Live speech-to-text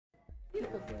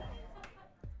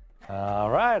All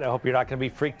right, I hope you're not going to be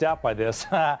freaked out by this.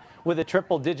 With the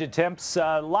triple-digit temps,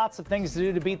 lots of things to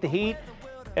do to beat the heat,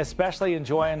 especially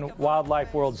enjoying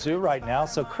Wildlife World Zoo right now.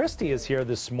 So Christy is here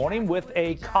this morning with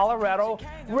a Colorado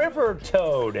river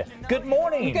toad. Good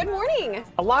morning. Good morning.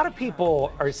 A lot of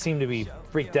people seem to be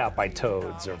freaked out by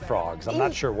toads or frogs. I'm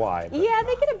not sure why. Yeah,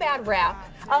 they get a bad rap.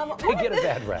 They get a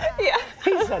bad rap. Yeah.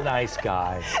 He's a nice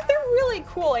guy. They're really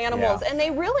cool animals, Yeah. and they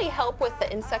really help with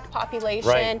the insect population.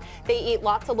 Right. They eat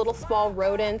lots of little small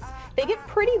rodents. They get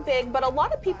pretty big, but a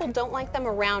lot of people don't like them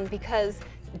around because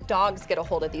dogs get a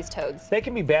hold of these toads. They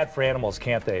can be bad for animals,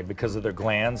 can't they, because of their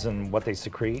glands and what they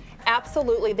secrete?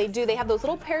 Absolutely, they do. They have those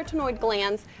little peritoneal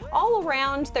glands all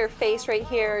around their face right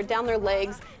here, down their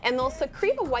legs, and they'll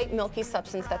secrete a white milky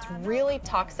substance that's really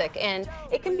toxic, and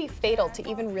it can be fatal to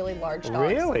even really large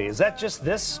dogs. Really? Is that just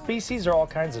this species or all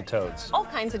kinds of toads? All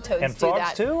kinds of toads and do frogs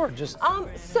that. too, or just?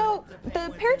 So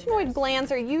the peritoneal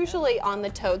glands are usually on the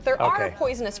toad. There are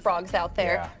poisonous frogs out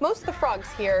there. Yeah. Most of the frogs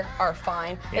here are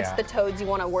fine. It's Yeah. the toads you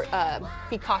want to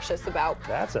be cautious about.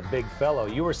 That's a big fellow.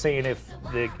 You were saying if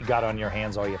they got on your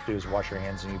hands, all you have to do is wash your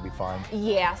hands and you'd be fine.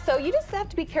 Yeah, so you just have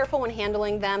to be careful when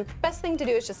handling them. Best thing to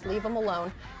do is just leave them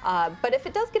alone. But if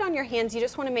it does get on your hands, you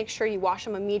just want to make sure you wash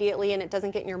them immediately and it doesn't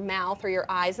get in your mouth or your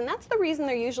eyes. And that's the reason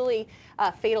they're usually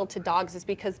fatal to dogs, is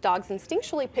because dogs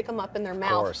instinctually pick them up in their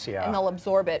mouth, Of course, yeah. and they'll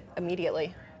absorb it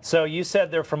immediately. So you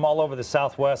said they're from all over the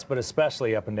Southwest, but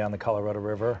especially up and down the Colorado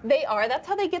River. They are. That's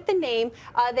how they get the name.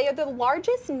 They are the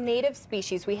largest native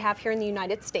species we have here in the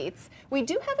United States. We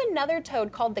do have another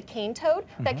toad called the cane toad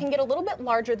that can get a little bit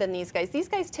larger than these guys. These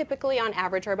guys typically on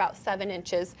average are about 7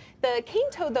 inches. The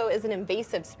cane toad, though, is an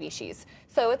invasive species.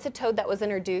 So it's a toad that was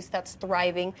introduced that's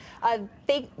thriving.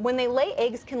 When they lay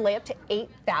eggs, can lay up to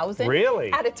 8,000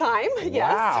 Really? at a time.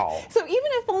 Yes. Wow. So even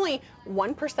if only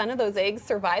 1% of those eggs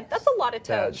survive, that's a lot of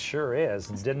toads. That sure is.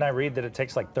 And didn't I read that it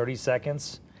takes like 30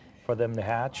 seconds for them to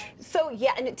hatch? So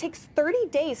yeah, and it takes 30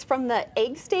 days from the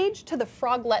egg stage to the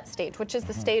froglet stage, which is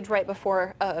the stage right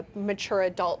before a mature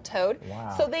adult toad.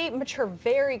 Wow. So they mature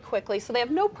very quickly, so they have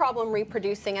no problem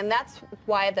reproducing, and that's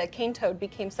why the cane toad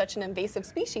became such an invasive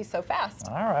species so fast.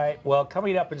 All right. Well,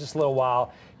 coming up in just a little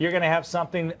while, you're going to have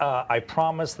something, I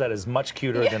promise, that is much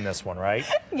cuter than this one, right?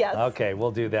 Yes. Okay,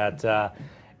 we'll do that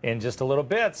in just a little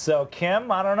bit. So,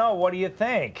 Kim, I don't know. What do you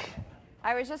think?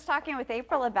 I was just talking with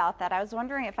April about that. I was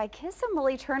wondering, if I kiss him, will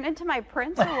he turn into my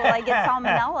prince, or will I get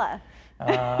salmonella?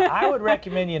 I would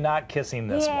recommend you not kissing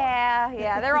this one.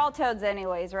 Yeah, they're all toads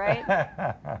anyways, right?